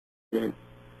Good.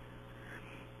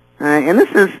 And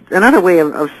this is another way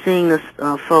of seeing this,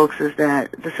 folks, is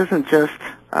that this isn't just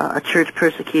a church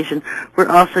persecution. We're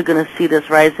also going to see this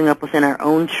rising up within our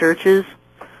own churches.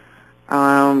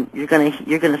 You're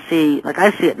gonna see, like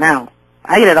I see it now.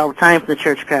 I get it all the time from the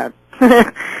church crowd,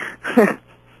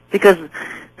 because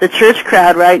the church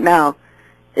crowd right now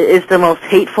is the most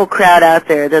hateful crowd out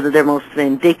there. They're most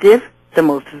vindictive, the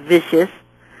most vicious.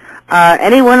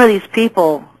 Any one of these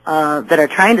people that are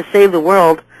trying to save the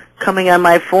world, coming on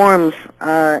my forums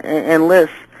and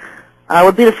lists,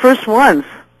 would be the first ones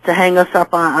to hang us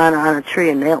up on a tree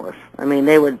and nail us. I mean,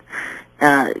 they would,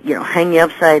 hang you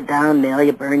upside down, nail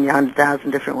you, burn you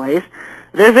 100,000 different ways.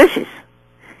 They're vicious.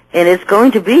 And it's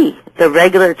going to be the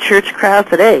regular church crowd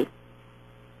today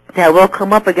that will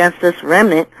come up against this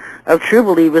remnant of true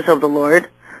believers of the Lord,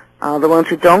 the ones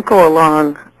who don't go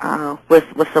along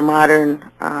with the modern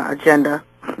agenda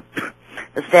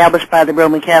established by the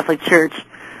Roman Catholic Church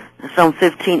some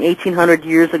 1800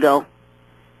 years ago,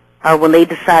 when they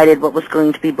decided what was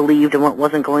going to be believed and what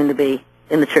wasn't going to be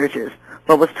in the churches,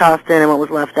 what was tossed in and what was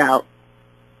left out,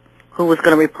 who was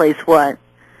going to replace what.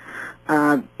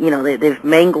 They've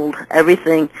mangled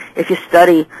everything. If you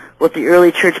study what the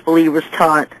early church believers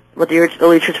taught, what the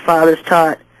early church fathers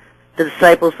taught, the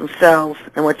disciples themselves,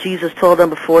 and what Jesus told them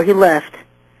before he left,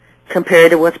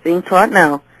 compared to what's being taught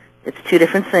now, it's two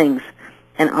different things.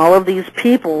 And all of these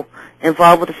people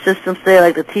involved with the systems today,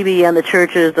 like the TBN, the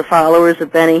churches, the followers of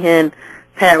Benny Hinn,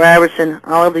 Pat Robertson,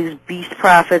 all of these beast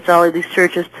prophets, all of these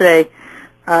churches today,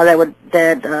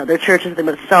 their churches, they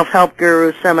were self-help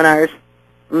gurus, seminars,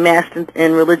 masked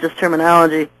in religious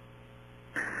terminology.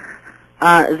 These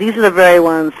are the very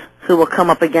ones who will come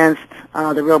up against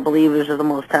the real believers of the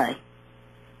Most High.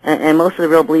 And most of the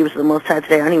real believers of the Most High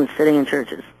today aren't even sitting in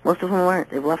churches. Most of them aren't.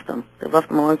 They've left them. They've left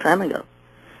them a long time ago.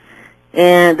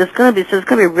 And there's going to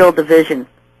be a real division,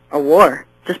 a war,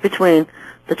 just between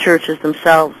the churches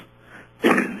themselves,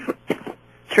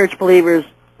 church believers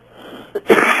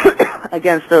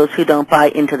against those who don't buy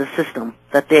into the system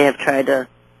that they have tried to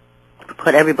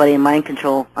put everybody in mind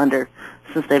control under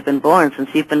since they've been born,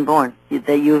 since you've been born.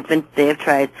 They have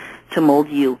tried to mold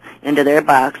you into their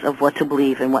box of what to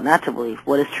believe and what not to believe,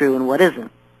 what is true and what isn't.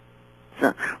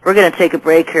 So we're going to take a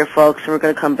break here, folks, and we're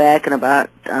going to come back in about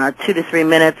 2 to 3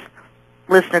 minutes.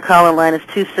 Listener call-in line is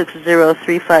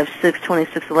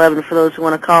 260-356-2611 for those who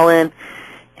want to call in,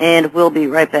 and we'll be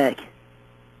right back.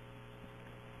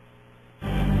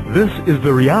 This is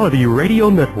the Reality Radio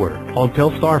Network on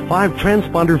Telstar 5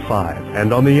 Transponder 5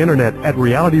 and on the internet at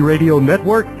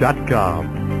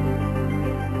realityradionetwork.com.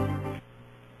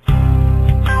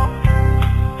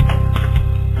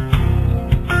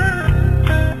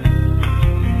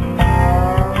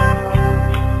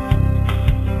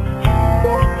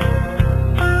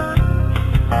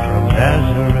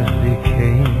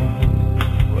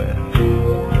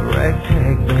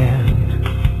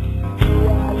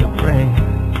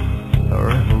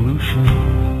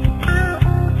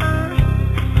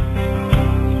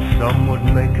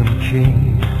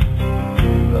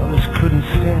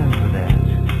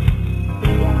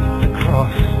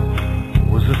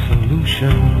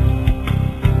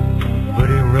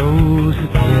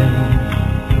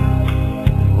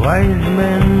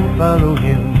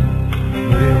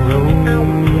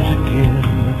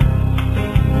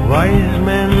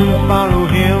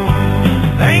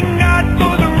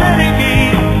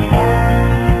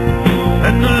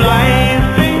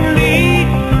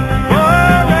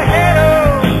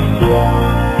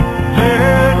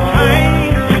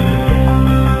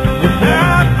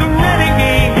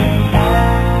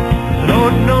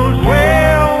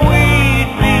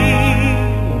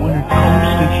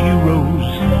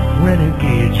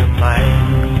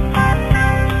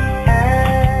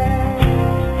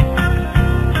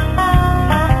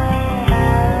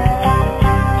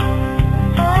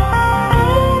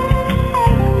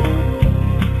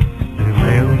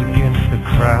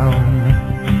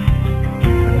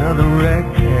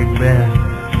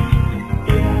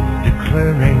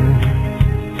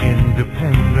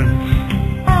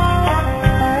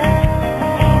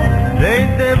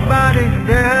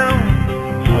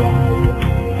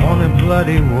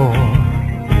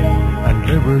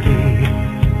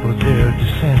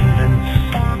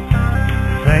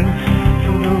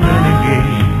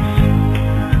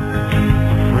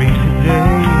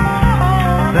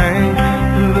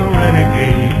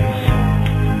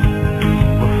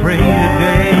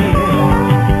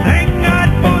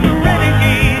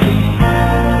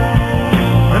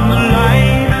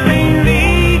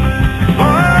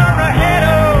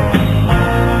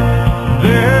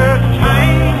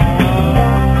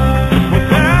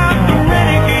 Without the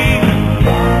renegade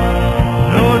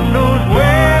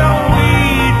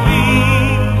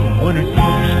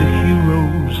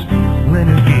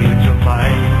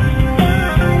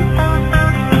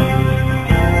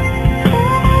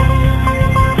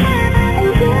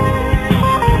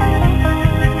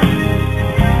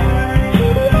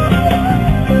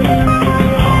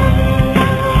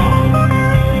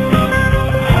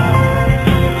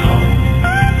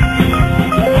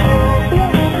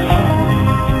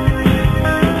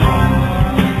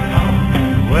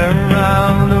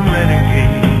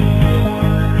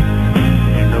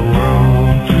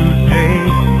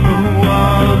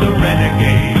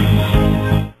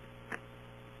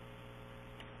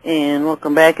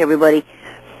Welcome back, everybody.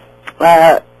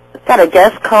 Got a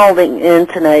guest calling in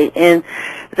tonight, and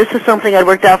this is something I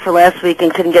worked out for last week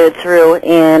and couldn't get it through,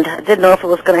 and I didn't know if it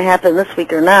was going to happen this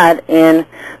week or not, and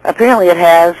apparently it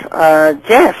has.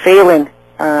 Janet Phalen,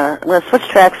 I'm going to switch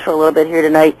tracks for a little bit here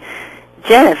tonight.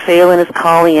 Janet Phalen is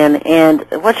calling in, and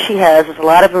what she has is a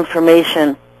lot of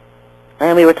information,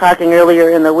 and we were talking earlier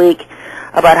in the week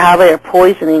about how they are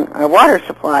poisoning our water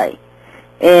supply.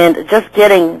 And just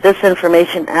getting this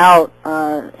information out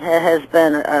has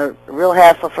been a real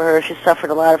hassle for her. She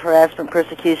suffered a lot of harassment,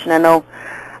 persecution. I know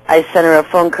I sent her a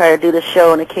phone card to do the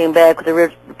show, and it came back with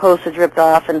the postage ripped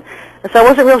off. And so I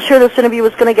wasn't real sure this interview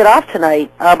was going to get off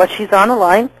tonight, but she's on the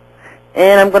line,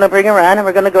 and I'm going to bring her on, and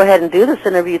we're going to go ahead and do this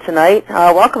interview tonight.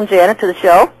 Welcome, Janet, to the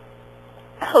show.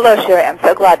 Hello, Sherry. I'm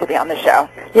so glad to be on the show.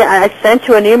 Yeah, I sent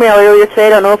you an email earlier today. I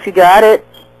don't know if you got it.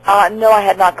 No, I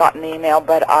had not gotten the email,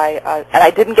 but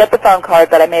I didn't get the phone card,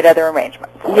 but I made other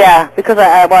arrangements. Yeah, because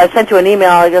I sent you an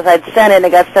email because I'd sent it and it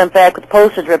got sent back with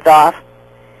postage ripped off.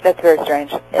 That's very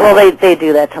strange. Well, they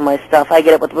do that to my stuff. I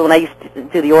get it when I used to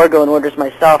do the Orgo and orders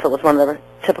myself. It was one of the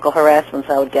typical harassments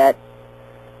I would get.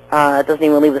 It doesn't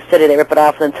even leave the city. They rip it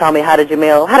off and then tell me how did I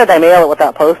mail it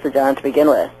without postage on to begin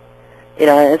with? You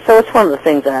know, and so it's one of the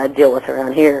things that I deal with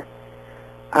around here.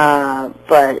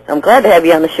 But I'm glad to have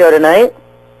you on the show tonight.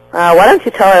 Why don't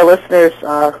you tell our listeners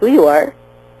who you are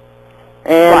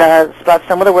and about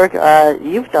some of the work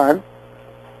you've done?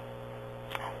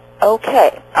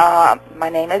 Okay. My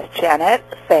name is Janet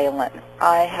Phalen.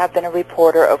 I have been a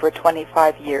reporter over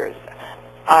 25 years.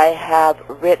 I have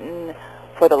written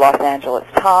for the Los Angeles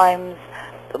Times,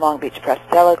 the Long Beach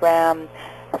Press-Telegram,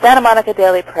 Santa Monica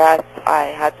Daily Press. I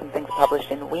had some things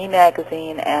published in We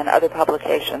Magazine and other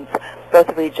publications,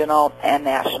 both regional and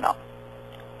national.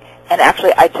 And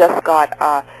actually, I just got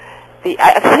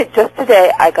just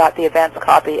today I got the advance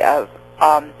copy of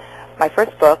my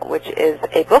first book, which is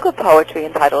a book of poetry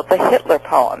entitled The Hitler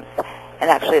Poems. And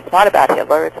actually, it's not about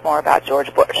Hitler; it's more about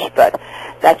George Bush. But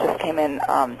that just came in.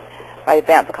 My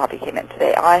advance copy came in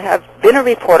today. I have been a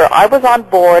reporter. I was on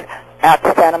board at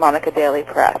the Santa Monica Daily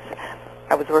Press.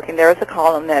 I was working there as a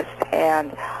columnist,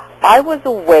 and I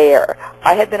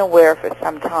had been aware for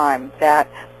some time that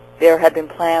there had been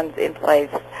plans in place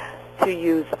to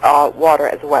use water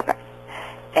as a weapon.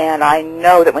 And I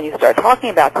know that when you start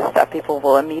talking about this stuff, people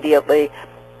will immediately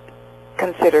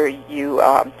consider you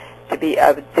to be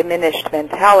of diminished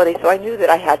mentality, so I knew that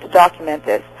I had to document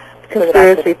this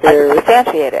Conspiracy so that I could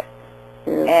substantiate it.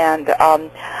 Yeah. And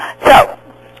so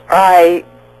I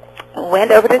went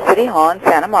over to City Hall in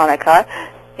Santa Monica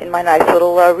in my nice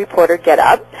little reporter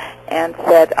get-up and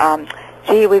said,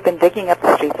 gee, we've been digging up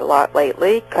the streets a lot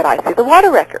lately. Could I see the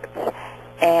water records?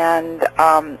 And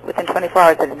within 24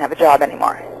 hours, I didn't have a job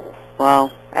anymore.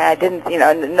 Wow. I didn't,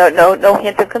 no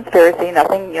hint of conspiracy,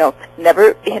 nothing,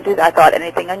 never hinted I thought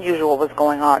anything unusual was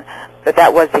going on, but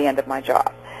that was the end of my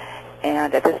job.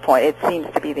 And at this point, it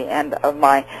seems to be the end of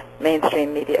my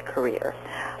mainstream media career.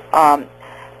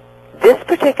 This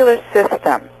particular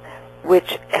system,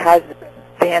 which has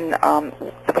been,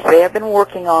 which they have been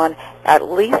working on at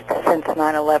least since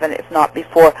 9/11, if not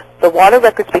before, the water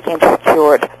records became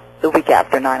secured the week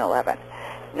after 9/11.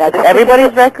 Now,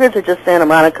 Everybody's records or just Santa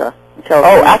Monica?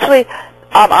 Actually,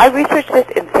 I researched this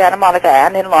in Santa Monica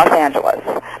and in Los Angeles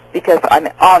because I'm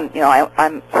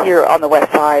here on the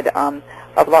west side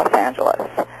of Los Angeles.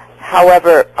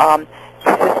 However,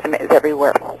 the system is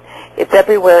everywhere. It's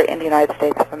everywhere in the United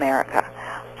States of America.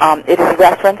 It is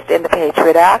referenced in the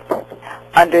Patriot Act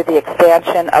under the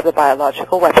expansion of the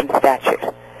Biological Weapons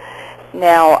Statute.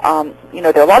 Now,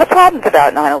 there are a lot of problems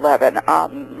about 9/11. A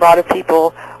lot of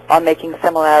people are making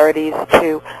similarities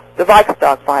to the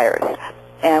Reichstag fires,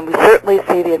 and we certainly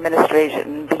see the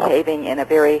administration behaving in a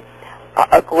very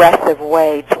aggressive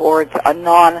way towards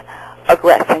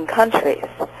non-aggressing countries.